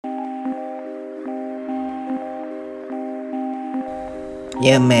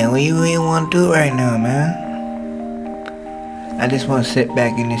Yeah, man, what you really want to do right now, man? I just want to sit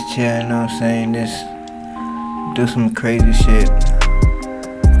back in this chair, you know what I'm saying? Just do some crazy shit.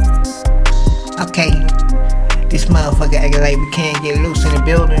 Okay, this motherfucker acting like we can't get loose in the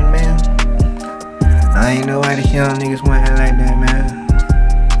building, man. I ain't know why these young niggas want to act like that, man.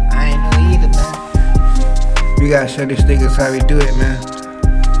 I ain't know either, man. We gotta show these niggas how we do it, man.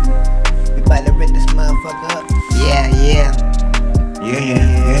 We about to rip this motherfucker up. Yeah.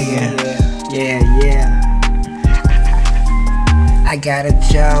 I got a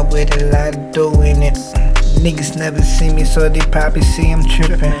job with a lot of dough in it. Niggas never see me, so they probably see I'm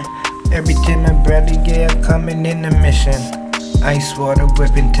trippin'. Every time my brother, yeah, coming in the mission. Ice water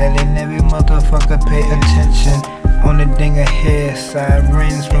whipping, telling every motherfucker pay attention. On the ding ahead,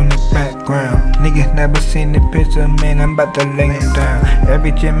 sirens from the background. Niggas never seen the picture, man, I'm about to lay him down.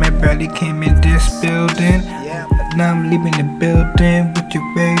 Every time my brother came in this building, now I'm leaving the building with you,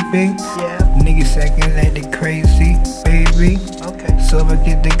 baby. Niggas acting like they crazy, baby. So I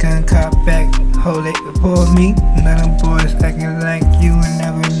get the gun caught back, hold it for me. Now them boys acting like you and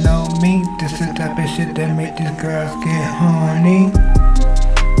never know me. This is the type of shit that make these girls get horny.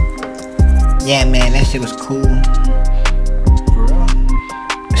 Yeah, man, that shit was cool. For real?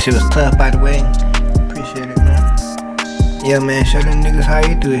 That shit was tough, by the way. Appreciate it, man. Yeah, man, show them niggas how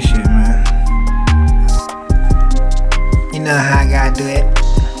you do this shit, man. You know how I gotta do it.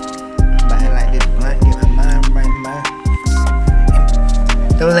 But I like this blunt, get my mind right, man.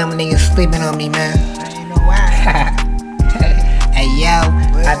 Don't let my niggas sleeping on me, man. I ain't know why. Hey, yo,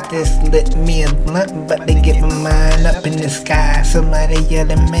 I just lit me a blunt, but they get my mind up in the sky. Somebody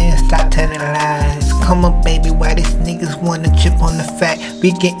yelling, man, stop telling lies. Come on, baby, why these niggas wanna chip on the fact?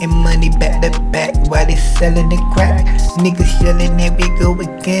 We getting money back to back, why they selling the crack? Niggas yelling, there we go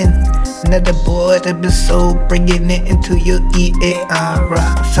again. Another board episode, bringing it into your EAR.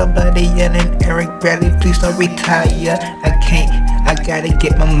 Somebody yelling, Eric Bradley, please don't retire. I can't, I gotta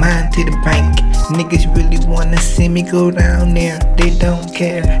get my mind to the bank. Niggas really wanna see me go down there, they don't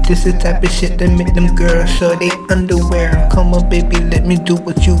care. This is the type of shit that make them girls show they underwear. Come on, baby, let me do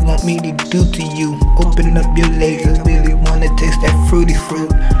what you want me to do to you. Open up your legs, I really wanna taste that fruity fruit.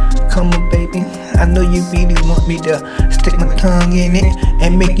 Come on, baby, I know you really want me to stick my tongue in it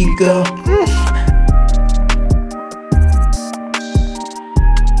and make you go